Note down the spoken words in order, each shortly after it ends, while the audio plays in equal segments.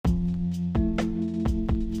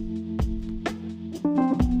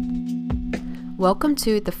Welcome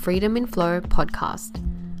to the Freedom in Flow podcast.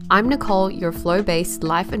 I'm Nicole, your flow-based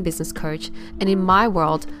life and business coach, and in my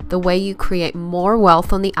world, the way you create more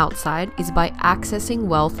wealth on the outside is by accessing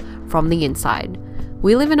wealth from the inside.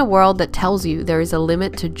 We live in a world that tells you there is a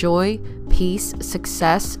limit to joy, peace,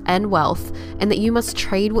 success, and wealth, and that you must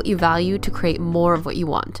trade what you value to create more of what you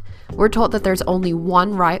want. We're taught that there's only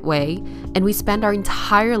one right way, and we spend our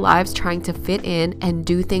entire lives trying to fit in and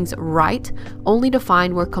do things right, only to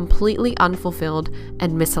find we're completely unfulfilled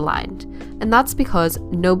and misaligned. And that's because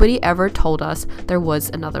nobody ever told us there was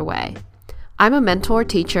another way. I'm a mentor,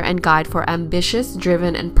 teacher, and guide for ambitious,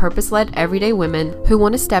 driven, and purpose-led everyday women who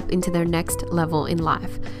want to step into their next level in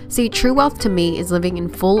life. See, true wealth to me is living in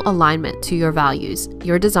full alignment to your values,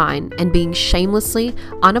 your design, and being shamelessly,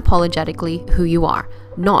 unapologetically who you are,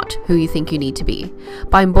 not who you think you need to be.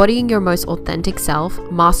 By embodying your most authentic self,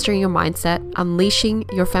 mastering your mindset, unleashing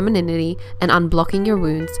your femininity, and unblocking your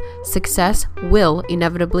wounds, success will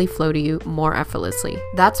inevitably flow to you more effortlessly.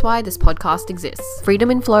 That's why this podcast exists.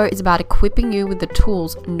 Freedom in Flow is about equipping you with the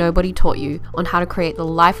tools nobody taught you on how to create the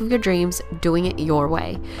life of your dreams, doing it your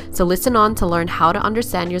way. So listen on to learn how to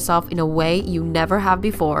understand yourself in a way you never have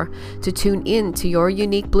before, to tune in to your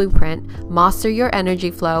unique blueprint, master your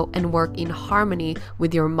energy flow, and work in harmony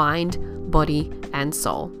with your mind, body, and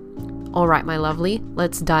soul. All right, my lovely,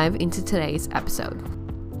 let's dive into today's episode.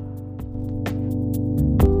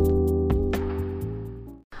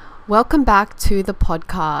 Welcome back to the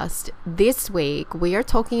podcast. This week, we are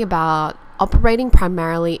talking about operating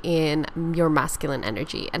primarily in your masculine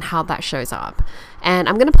energy and how that shows up. And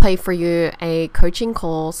I'm going to play for you a coaching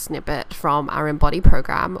call snippet from our Embody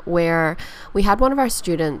program where we had one of our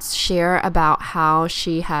students share about how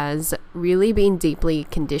she has really been deeply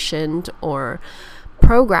conditioned or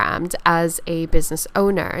programmed as a business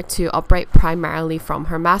owner to operate primarily from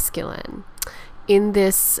her masculine. In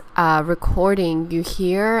this recording, you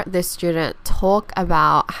hear the student talk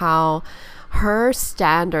about how her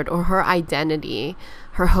standard or her identity,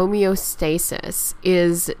 her homeostasis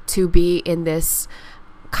is to be in this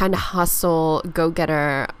kind of hustle,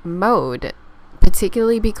 go-getter mode,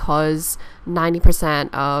 particularly because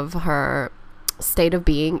 90% of her state of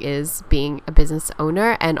being is being a business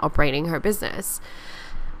owner and operating her business.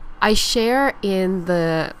 I share in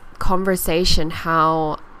the conversation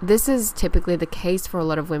how this is typically the case for a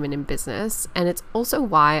lot of women in business, and it's also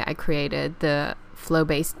why I created the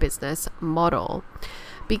flow-based business model,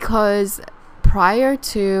 because prior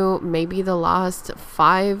to maybe the last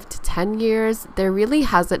 5 to 10 years, there really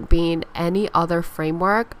hasn't been any other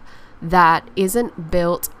framework that isn't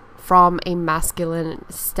built from a masculine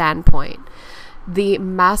standpoint. The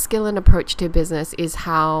masculine approach to business is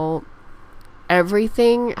how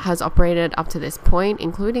everything has operated up to this point,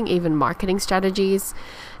 including even marketing strategies.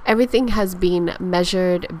 Everything has been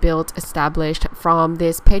measured, built, established from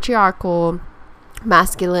this patriarchal,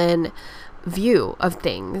 masculine view of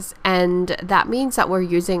things. And that means that we're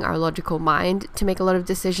using our logical mind to make a lot of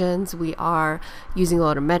decisions. We are using a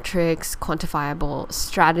lot of metrics, quantifiable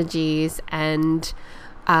strategies, and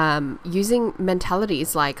using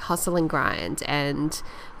mentalities like hustle and grind and,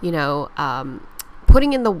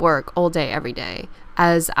 putting in the work all day, every day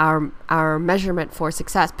as our measurement for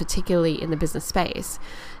success, particularly in the business space.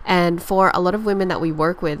 And for a lot of women that we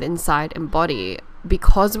work with inside Embody,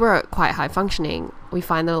 because we're quite high functioning, we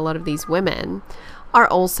find that a lot of these women are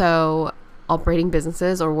also operating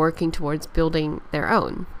businesses or working towards building their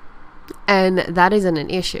own. And that isn't an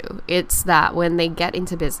issue. It's that when they get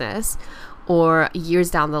into business or years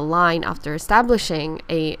down the line after establishing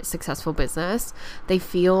a successful business, they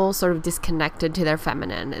feel sort of disconnected to their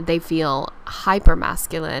feminine. They feel hyper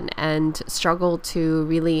masculine and struggle to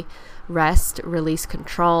really rest, release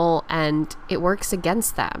control, and it works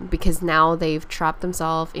against them because now they've trapped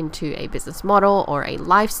themselves into a business model or a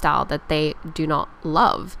lifestyle that they do not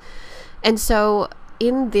love. And so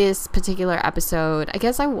in this particular episode, I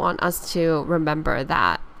guess I want us to remember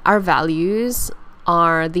that our values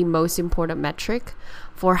are the most important metric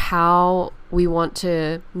for how we want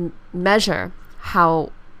to measure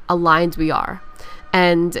how aligned we are,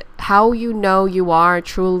 and how you are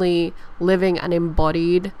truly living an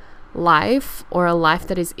embodied life or a life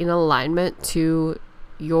that is in alignment to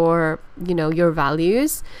your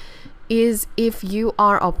values is if you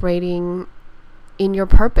are operating in your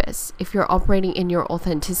purpose, if you're operating in your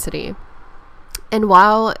authenticity. And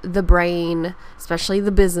while the brain, especially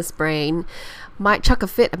the business brain, might chuck a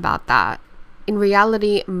fit about that, in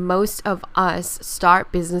reality, most of us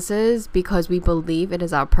start businesses because we believe it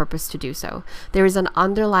is our purpose to do so. There is an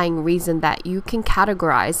underlying reason that you can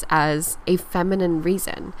categorize as a feminine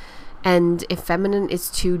reason. And if feminine is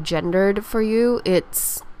too gendered for you,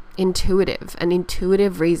 it's an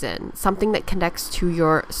intuitive reason, something that connects to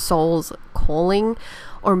your soul's calling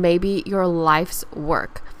or maybe your life's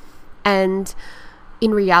work. And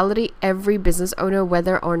in reality, every business owner,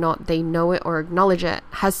 whether or not they know it or acknowledge it,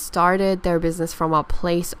 has started their business from a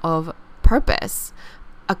place of purpose,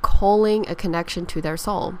 a calling, a connection to their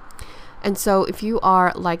soul. And so if you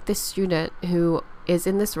are like this student who is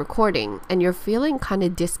in this recording and you're feeling kind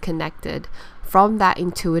of disconnected from that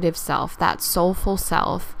intuitive self, that soulful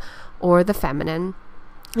self, or the feminine,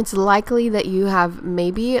 it's likely that you have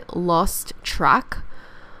maybe lost track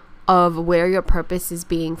of where your purpose is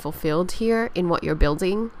being fulfilled here in what you're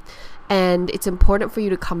building. And it's important for you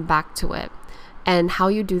to come back to it. And how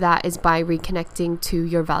you do that is by reconnecting to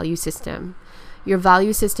your value system. Your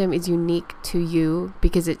value system is unique to you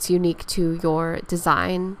because it's unique to your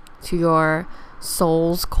design, to your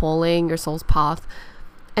soul's calling, your soul's path.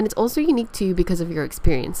 And it's also unique to you because of your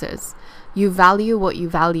experiences. You value what you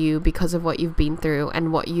value because of what you've been through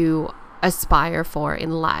and what you aspire for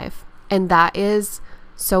in life. And that is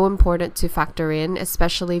so important to factor in,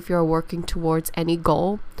 especially if you're working towards any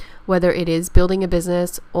goal, whether it is building a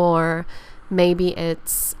business or maybe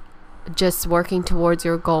it's just working towards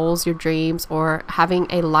your goals, your dreams, or having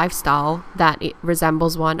a lifestyle that it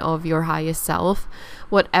resembles one of your highest self.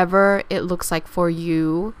 Whatever it looks like for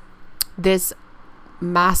you, this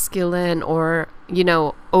masculine or,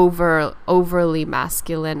 overly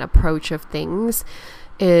masculine approach of things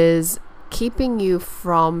is keeping you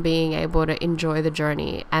from being able to enjoy the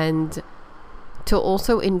journey and to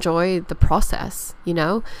also enjoy the process,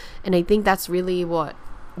 And I think that's really what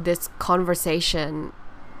this conversation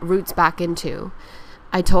roots back into.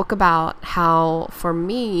 I talk about how, for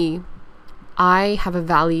me, I have a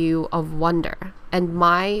value of wonder, and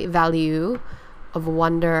my value of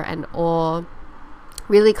wonder and awe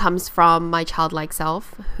really comes from my childlike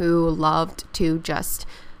self, who loved to just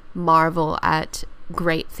marvel at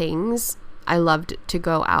great things. I loved to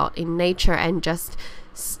go out in nature and just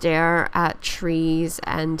stare at trees,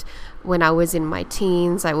 and when I was in my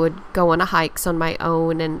teens, I would go on hikes on my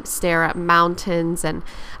own and stare at mountains, and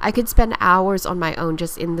I could spend hours on my own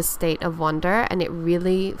just in the state of wonder, and it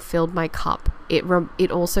really filled my cup.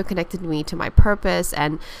 It also connected me to my purpose,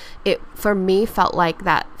 and it for me felt like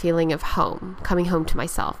that feeling of home, coming home to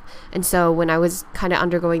myself. And so when I was kind of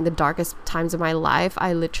undergoing the darkest times of my life,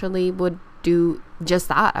 I literally would do just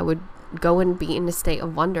that. I would go and be in a state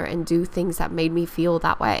of wonder and do things that made me feel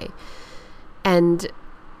that way. And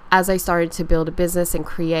as I started to build a business and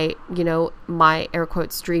create, my air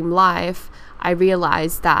quotes dream life, I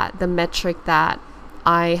realized that the metric that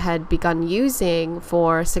I had begun using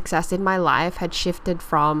for success in my life had shifted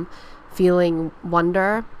from feeling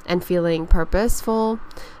wonder and feeling purposeful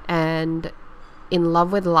and in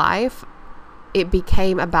love with life. It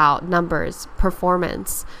became about numbers,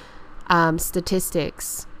 performance,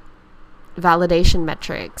 statistics, vanity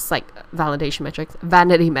metrics.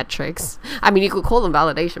 I mean, you could call them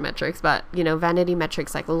validation metrics, but vanity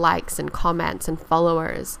metrics like likes and comments and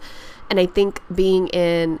followers. And I think being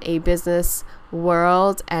in a business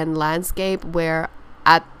world and landscape where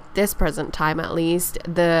at this present time, at least,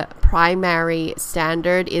 the primary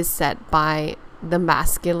standard is set by the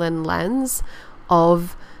masculine lens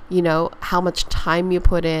of, how much time you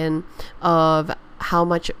put in, of how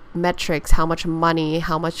much metrics, how much money,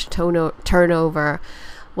 how much turnover,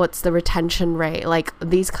 what's the retention rate, like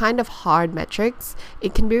these kind of hard metrics.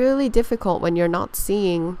 It can be really difficult when you're not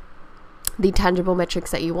seeing the tangible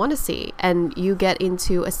metrics that you want to see, and you get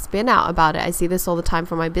into a spin out about it. I see this all the time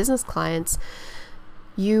for my business clients.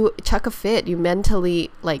 You chuck a fit, you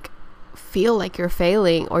mentally feel like you're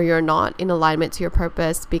failing or you're not in alignment to your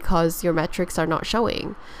purpose because your metrics are not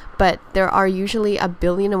showing. But there are usually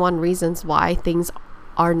 1,000,000,001 reasons why things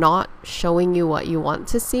are not showing you what you want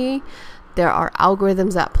to see. There are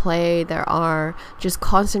algorithms at play. There are just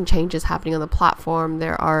constant changes happening on the platform.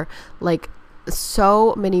 There are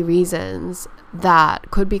so many reasons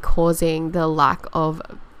that could be causing the lack of,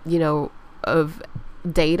 of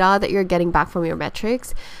data that you're getting back from your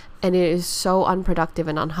metrics. And it is so unproductive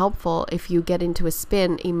and unhelpful if you get into a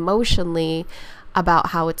spin emotionally about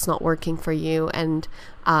how it's not working for you, and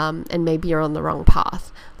maybe you're on the wrong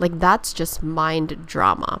path. That's just mind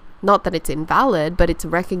drama. Not that it's invalid, but it's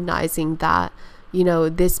recognizing that,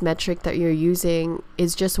 this metric that you're using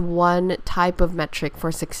is just one type of metric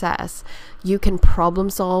for success. You can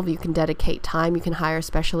problem solve, you can dedicate time, you can hire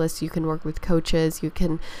specialists, you can work with coaches, you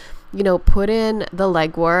can, put in the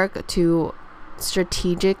legwork to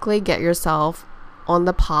strategically get yourself on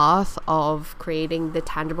the path of creating the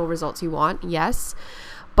tangible results you want. Yes,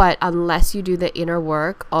 But unless you do the inner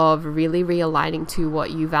work of really realigning to what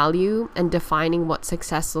you value and defining what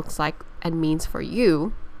success looks like and means for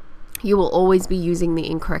you, you will always be using the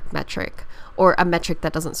incorrect metric, or a metric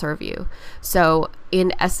that doesn't serve you. So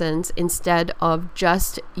in essence, instead of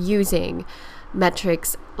just using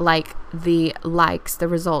metrics like the likes, the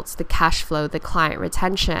results, the cash flow, the client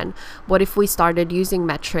retention, what if we started using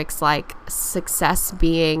metrics like success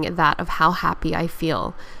being that of how happy I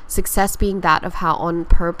feel, success being that of how on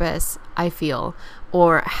purpose I feel,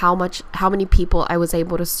 or how many people I was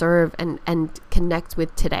able to serve and connect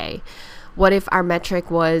with today? What if our metric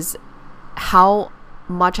was how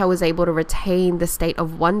much I was able to retain the state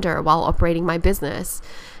of wonder while operating my business?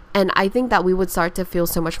 And I think that we would start to feel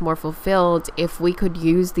so much more fulfilled if we could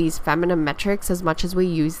use these feminine metrics as much as we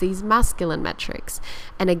use these masculine metrics.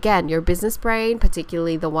 And again, your business brain,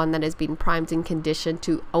 particularly the one that has been primed and conditioned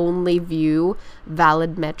to only view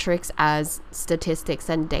valid metrics as statistics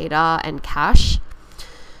and data and cash,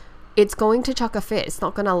 it's going to chuck a fit. It's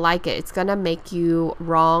not going to like it. It's going to make you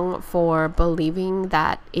wrong for believing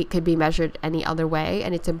that it could be measured any other way.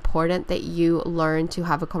 And it's important that you learn to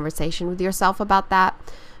have a conversation with yourself about that,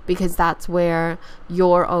 because that's where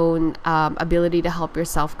your own ability to help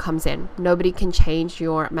yourself comes in. Nobody can change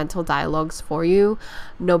your mental dialogues for you.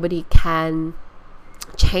 Nobody can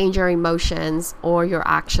change your emotions or your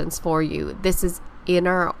actions for you. This is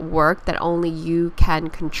inner work that only you can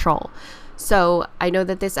control. So I know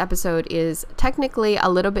that this episode is technically a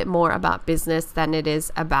little bit more about business than it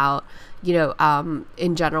is about,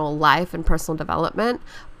 in general life and personal development.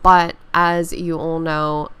 But as you all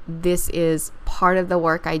know, this is part of the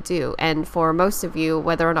work I do. And for most of you,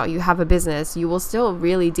 whether or not you have a business, you will still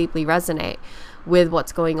really deeply resonate with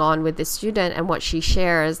what's going on with this student and what she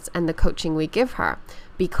shares and the coaching we give her.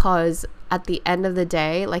 Because at the end of the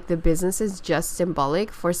day, like, the business is just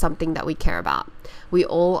symbolic for something that we care about. We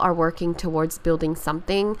all are working towards building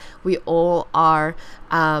something. We all are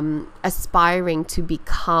aspiring to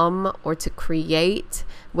become or to create,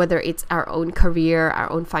 whether it's our own career, our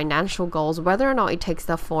own financial goals, whether or not it takes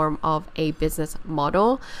the form of a business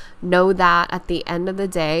model. Know that at the end of the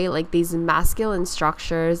day, like, these masculine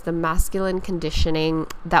structures, the masculine conditioning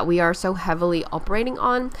that we are so heavily operating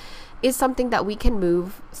on is something that we can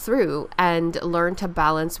move through and learn to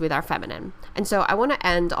balance with our feminine. And so I want to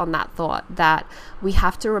end on that thought that we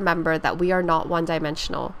have to remember that we are not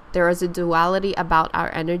one-dimensional. There is a duality about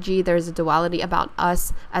our energy. There's a duality about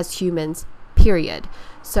us as humans, period.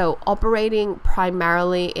 So operating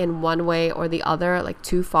primarily in one way or the other, like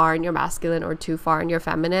too far in your masculine or too far in your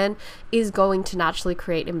feminine, is going to naturally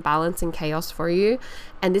create imbalance and chaos for you.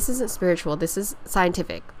 And this isn't spiritual, this is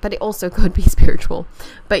scientific, but it also could be spiritual.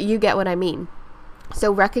 But you get what I mean.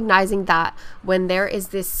 So recognizing that when there is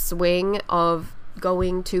this swing of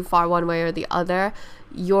going too far one way or the other,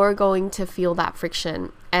 you're going to feel that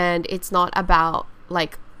friction. And it's not about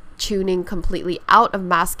like tuning completely out of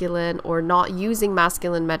masculine or not using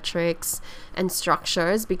masculine metrics and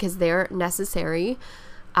structures, because they're necessary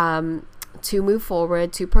to move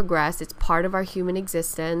forward, to progress. It's part of our human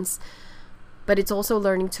existence. But it's also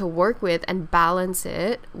learning to work with and balance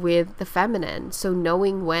it with the feminine. So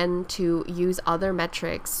knowing when to use other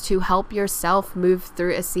metrics to help yourself move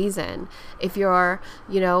through a season. If you're,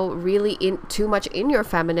 really too much in your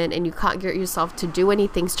feminine and you can't get yourself to do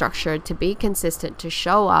anything structured, to be consistent, to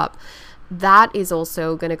show up, that is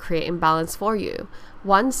also going to create imbalance for you.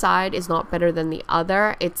 One side is not better than the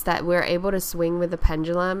other. It's that we're able to swing with the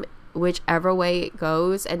pendulum whichever way it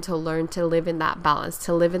goes, and to learn to live in that balance,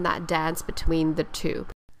 to live in that dance between the two.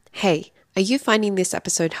 Hey, are you finding this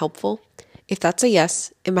episode helpful? If that's a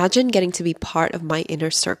yes, imagine getting to be part of my inner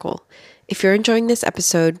circle. If you're enjoying this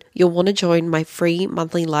episode, you'll want to join my free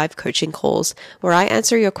monthly live coaching calls where I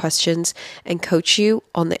answer your questions and coach you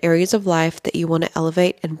on the areas of life that you want to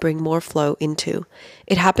elevate and bring more flow into.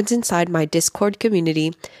 It happens inside my Discord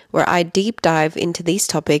community where I deep dive into these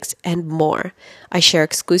topics and more. I share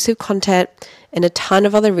exclusive content and a ton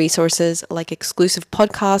of other resources like exclusive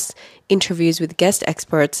podcasts, interviews with guest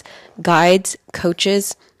experts, guides,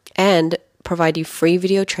 coaches, and provide you free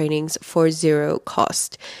video trainings for zero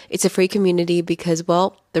cost. It's a free community because,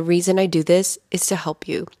 the reason I do this is to help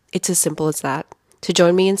you. It's as simple as that. To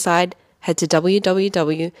join me inside, head to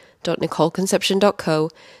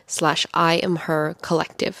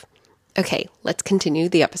www.nicoleconcepcion.co/IamHerCollective. Okay, let's continue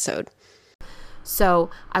the episode. So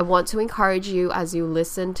I want to encourage you, as you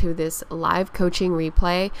listen to this live coaching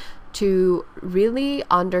replay, to really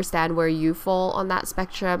understand where you fall on that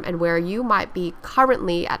spectrum and where you might be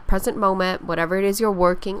currently at present moment, whatever it is you're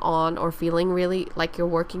working on or feeling really like you're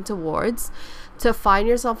working towards, to find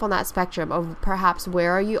yourself on that spectrum of perhaps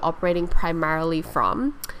where are you operating primarily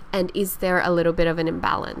from, and is there a little bit of an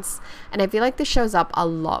imbalance. And I feel like this shows up a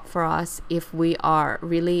lot for us if we are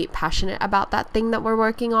really passionate about that thing that we're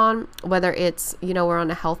working on, whether it's, you know, we're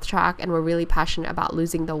on a health track and we're really passionate about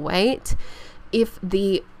losing the weight. If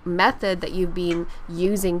the method that you've been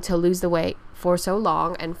using to lose the weight for so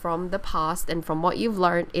long and from the past and from what you've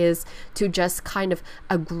learned is to just kind of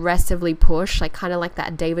aggressively push, like kind of like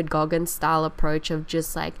that David Goggins style approach of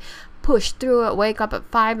just like push through it, wake up at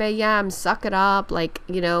 5 a.m., suck it up, like,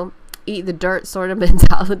 you know, eat the dirt sort of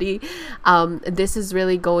mentality, this is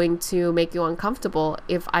really going to make you uncomfortable.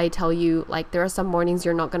 If I tell you, like, there are some mornings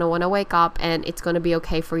you're not going to want to wake up, and it's going to be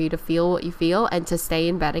okay for you to feel what you feel and to stay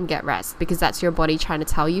in bed and get rest, because that's your body trying to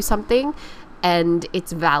tell you something, and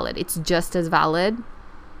it's valid. It's just as valid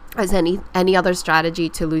as any other strategy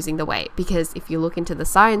to losing the weight, because if you look into the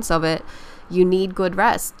science of it, you need good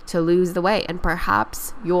rest to lose the weight. And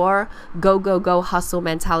perhaps your go hustle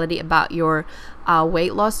mentality about your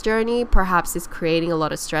weight loss journey perhaps is creating a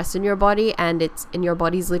lot of stress in your body, and your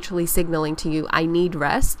body's literally signaling to you, I need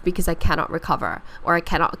rest because I cannot recover, or I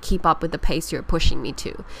cannot keep up with the pace you're pushing me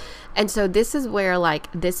to. And so this is where, like,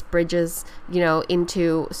 this bridges, you know,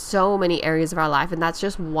 into so many areas of our life. And that's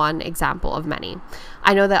just one example of many.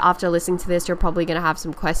 I know that after listening to this, you're probably going to have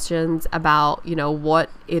some questions about, you know, what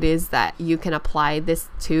it is that you can apply this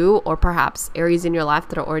to, or perhaps areas in your life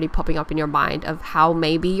that are already popping up in your mind of how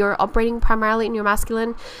maybe you're operating primarily in your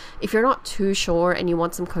masculine. If you're not too sure and you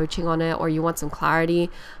want some coaching on it, or you want some clarity,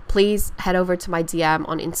 please head over to my DM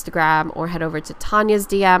on Instagram, or head over to Tanya's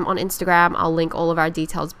DM on Instagram. I'll link all of our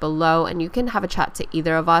details below, and you can have a chat to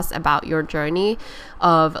either of us about your journey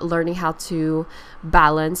of learning how to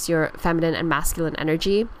balance your feminine and masculine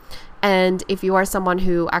energy. And if you are someone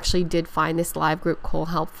who actually did find this live group call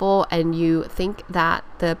helpful, and you think that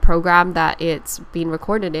the program that it's being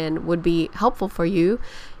recorded in would be helpful for you,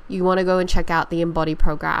 you want to go and check out the Embody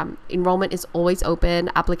program. Enrollment is always open.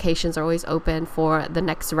 Applications are always open for the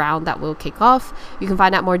next round that will kick off. You can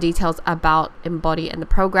find out more details about Embody and the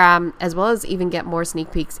program, as well as even get more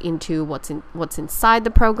sneak peeks into what's inside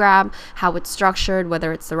the program, how it's structured,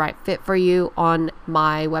 whether it's the right fit for you, on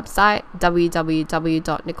my website,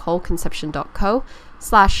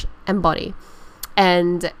 www.nicoleconception.co/embody.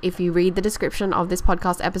 And if you read the description of this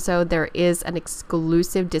podcast episode, there is an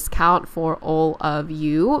exclusive discount for all of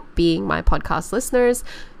you, being my podcast listeners,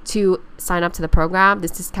 to sign up to the program.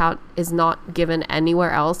 This discount is not given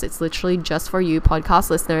anywhere else. It's literally just for you podcast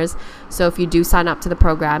listeners. So if you do sign up to the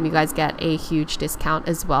program, you guys get a huge discount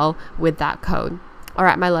as well with that code. All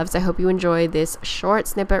right, my loves, I hope you enjoy this short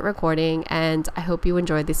snippet recording, and I hope you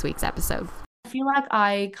enjoyed this week's episode. I feel like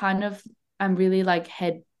I kind of am really like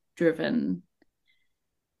head driven,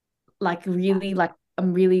 like really, like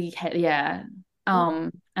I'm really and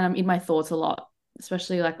I'm in my thoughts a lot,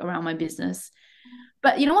 especially like around my business.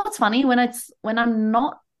 But you know what's funny, when I'm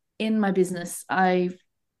not in my business, I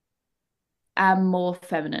am more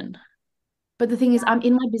feminine. But the thing is, I'm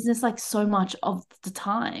in my business like so much of the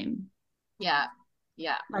time. Yeah.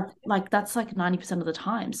 Like that's like 90% of the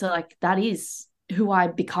time. So like that is who I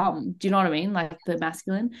become. Do you know what I mean? Like the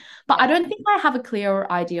masculine. But I don't think I have a clear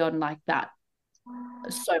idea on like that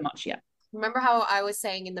so much yet. Remember how I was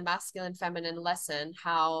saying in the masculine feminine lesson,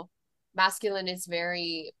 how masculine is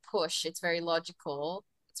very push, it's very logical,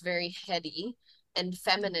 it's very heady, and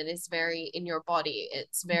feminine is very in your body.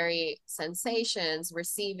 It's very sensations,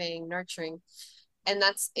 receiving, nurturing. And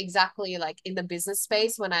that's exactly like in the business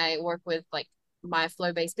space when I work with like my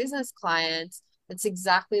flow-based business clients. It's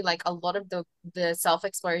exactly like a lot of the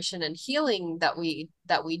self-exploration and healing that we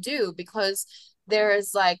do, because there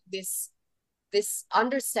is like this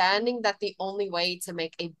understanding that the only way to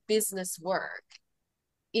make a business work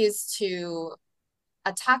is to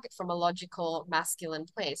attack it from a logical masculine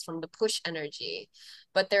place, from the push energy.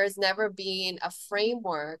 But there has never been a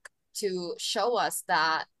framework to show us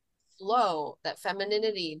that flow, that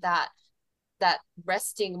femininity, that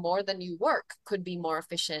resting more than you work could be more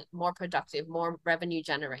efficient, more productive, more revenue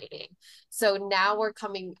generating. So now we're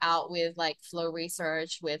coming out with like flow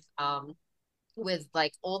research with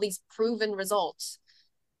like all these proven results,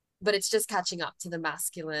 but it's just catching up to the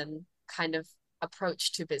masculine kind of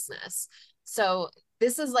approach to business. So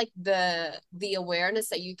this is like the awareness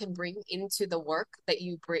that you can bring into the work that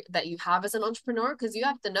you have as an entrepreneur, because you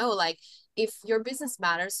have to know, like, if your business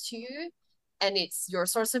matters to you and it's your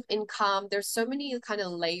source of income, there's so many kind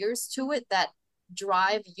of layers to it that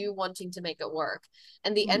drive you wanting to make it work.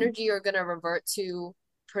 And the energy you're going to revert to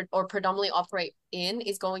or predominantly operate in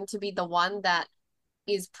is going to be the one that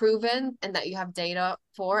is proven and that you have data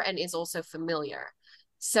for and is also familiar.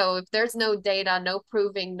 So if there's no data, no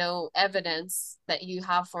proving, no evidence that you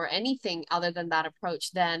have for anything other than that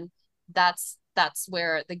approach, then that's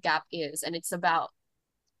where the gap is. And it's about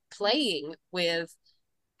playing with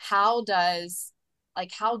how does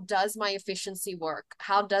how does my efficiency work?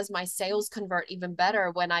 How does my sales convert even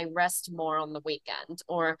better when I rest more on the weekend,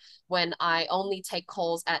 or when I only take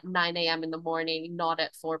calls at 9 a.m. in the morning, not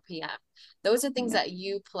at 4 p.m.? Those are things that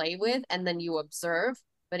you play with and then you observe,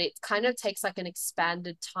 but it kind of takes like an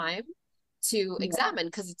expanded time to examine,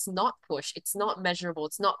 because it's not push, it's not measurable,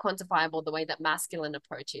 it's not quantifiable the way that masculine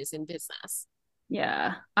approach is in business.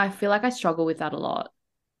 Yeah, I feel like I struggle with that a lot.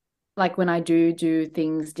 Like when I do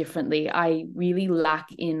things differently, I really lack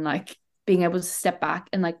in like being able to step back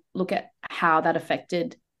and like look at how that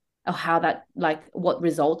affected, or how that, like, what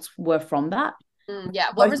results were from that. Yeah,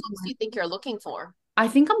 what results do you think you're looking for? I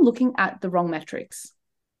think I'm looking at the wrong metrics.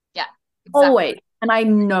 Yeah, exactly. Always. And I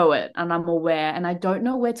know it and I'm aware, and I don't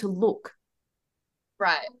know where to look.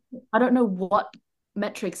 Right. I don't know what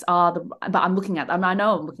metrics are but I'm looking at them. I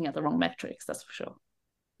know I'm looking at the wrong metrics, that's for sure.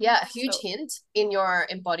 Yeah, a huge hint in your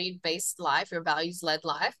embodied based life, your values led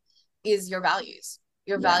life, is your values.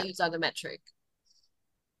 Your values are the metric.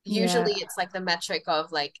 Usually it's like the metric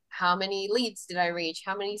of like, how many leads did I reach?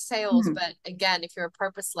 How many sales? But again, if you're a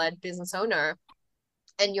purpose led business owner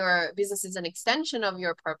and your business is an extension of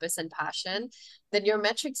your purpose and passion, then your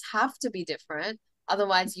metrics have to be different.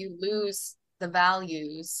 Otherwise, you lose the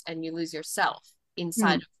values and you lose yourself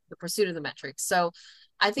inside of the pursuit of the metrics. So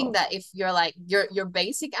I think that if you're like, your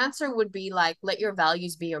basic answer would be like, let your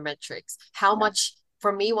values be your metrics. How much,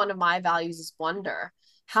 for me, one of my values is wonder.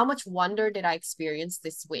 How much wonder did I experience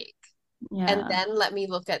this week? And then let me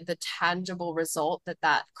look at the tangible result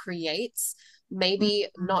that creates. Maybe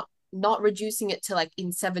not reducing it to like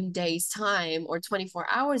in 7 days time or 24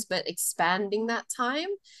 hours, but expanding that time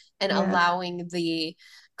and allowing the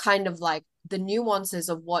kind of like the nuances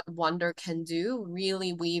of what wonder can do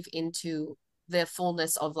really weave into the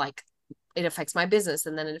fullness of like, it affects my business,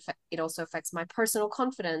 and then it also affects my personal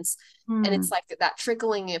confidence. And it's like that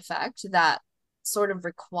trickling effect that sort of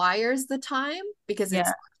requires the time, because it's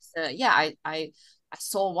I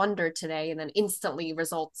saw wonder today and then instantly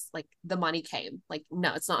results, like the money came. Like,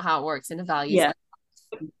 no, it's not how it works in a values.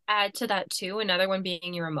 Add to that too, another one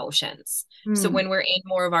being your emotions. So when we're in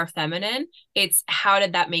more of our feminine, it's how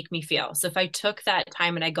did that make me feel? So if I took that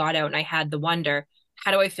time and I got out and I had the wonder,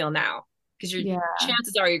 how do I feel now? Because your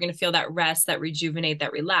chances are you're going to feel that rest, that rejuvenate,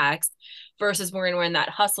 that relax, versus when we're in that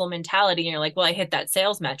hustle mentality and you're like, well, I hit that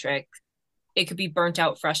sales metric. It could be burnt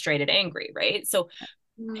out, frustrated, angry, right? So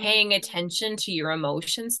paying attention to your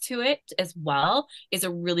emotions to it as well is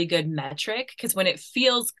a really good metric, because when it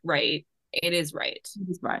feels right, it is right. It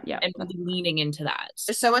is right, yeah. And really leaning into that.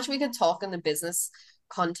 There's so much we could talk in the business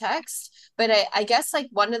context, but I guess like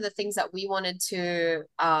one of the things that we wanted to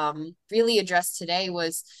really address today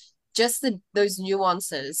was just those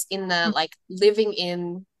nuances in the like living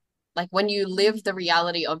in, like when you live the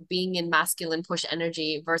reality of being in masculine push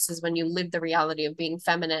energy versus when you live the reality of being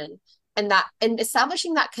feminine, and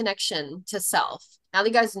establishing that connection to self. Now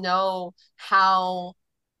you guys know how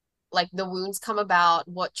like the wounds come about,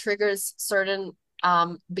 what triggers certain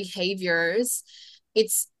behaviors.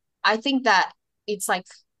 I think that it's like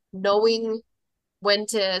knowing when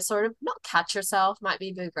to sort of not catch yourself, might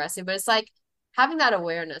be a bit aggressive, but it's like having that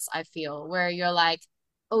awareness, I feel, where you're like,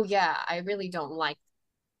 oh yeah, I really don't like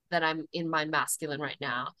that I'm in my masculine right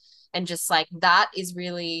now. And just like that is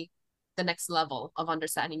really the next level of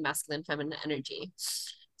understanding masculine, feminine energy.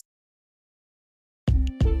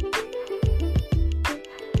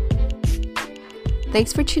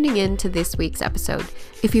 Thanks for tuning in to this week's episode.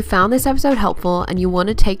 If you found this episode helpful and you want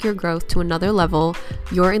to take your growth to another level,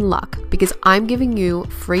 you're in luck, because I'm giving you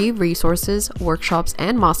free resources, workshops,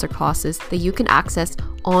 and masterclasses that you can access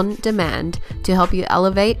on demand to help you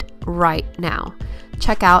elevate right now.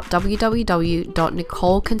 Check out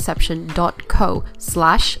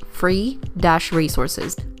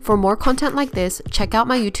www.nicoleconcepcion.co/free-resources. For more content like this, check out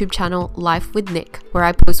my YouTube channel, Life with Nick, where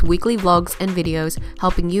I post weekly vlogs and videos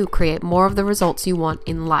helping you create more of the results you want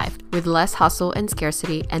in life with less hustle and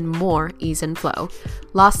scarcity and more ease and flow.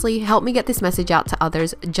 Lastly, help me get this message out to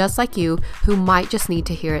others just like you who might just need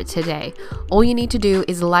to hear it today. All you need to do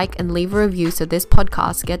is like and leave a review so this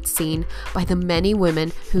podcast gets seen by the many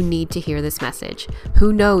women who need to hear this message.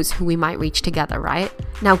 Who knows who we might reach together, right?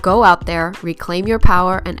 Now go out there, reclaim your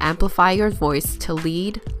power, and amplify your voice to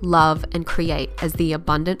lead, love, and create as the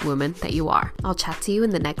abundant woman that you are. I'll chat to you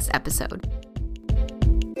in the next episode.